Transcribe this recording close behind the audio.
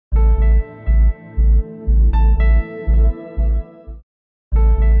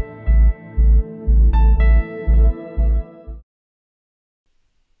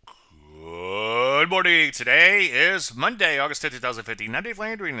morning. Today is Monday, August 10th, 2015. I'm Dave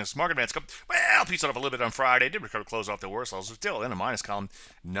Landry, and this market advance. Well, peaced off a little bit on Friday. Did recover close off the worst levels. Still in a minus column.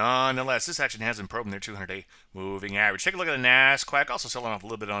 Nonetheless, this action has been probing their 200-day moving average. Take a look at the NASDAQ. Also selling off a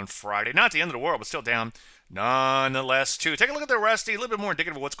little bit on Friday. Not the end of the world, but still down. Nonetheless, too. Take a look at the Rusty. A little bit more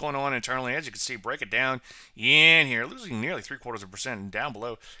indicative of what's going on internally. As you can see, break it down in here. Losing nearly 0.75%. And down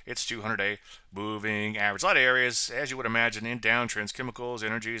below, it's 200-day moving average. A lot of areas, as you would imagine, in downtrends. Chemicals,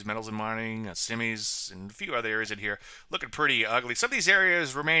 energies, metals and mining, semis, and a few other areas in here looking pretty ugly. Some of these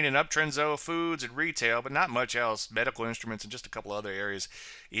areas remain in uptrends, though. Foods and retail, but not much else. Medical instruments and just a couple other areas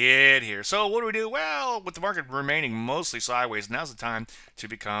in here. So what do we do? Well, with the market remaining mostly sideways, now's the time to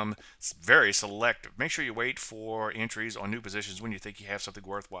become very selective. Make sure you wait for entries on new positions when you think you have something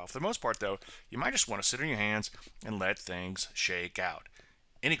worthwhile. For the most part, though, you might just want to sit on your hands and let things shake out.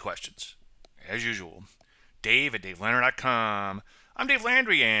 Any questions? As usual, Dave at DaveLandry.com. I'm Dave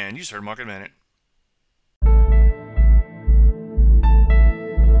Landry, and you just heard Market Minute.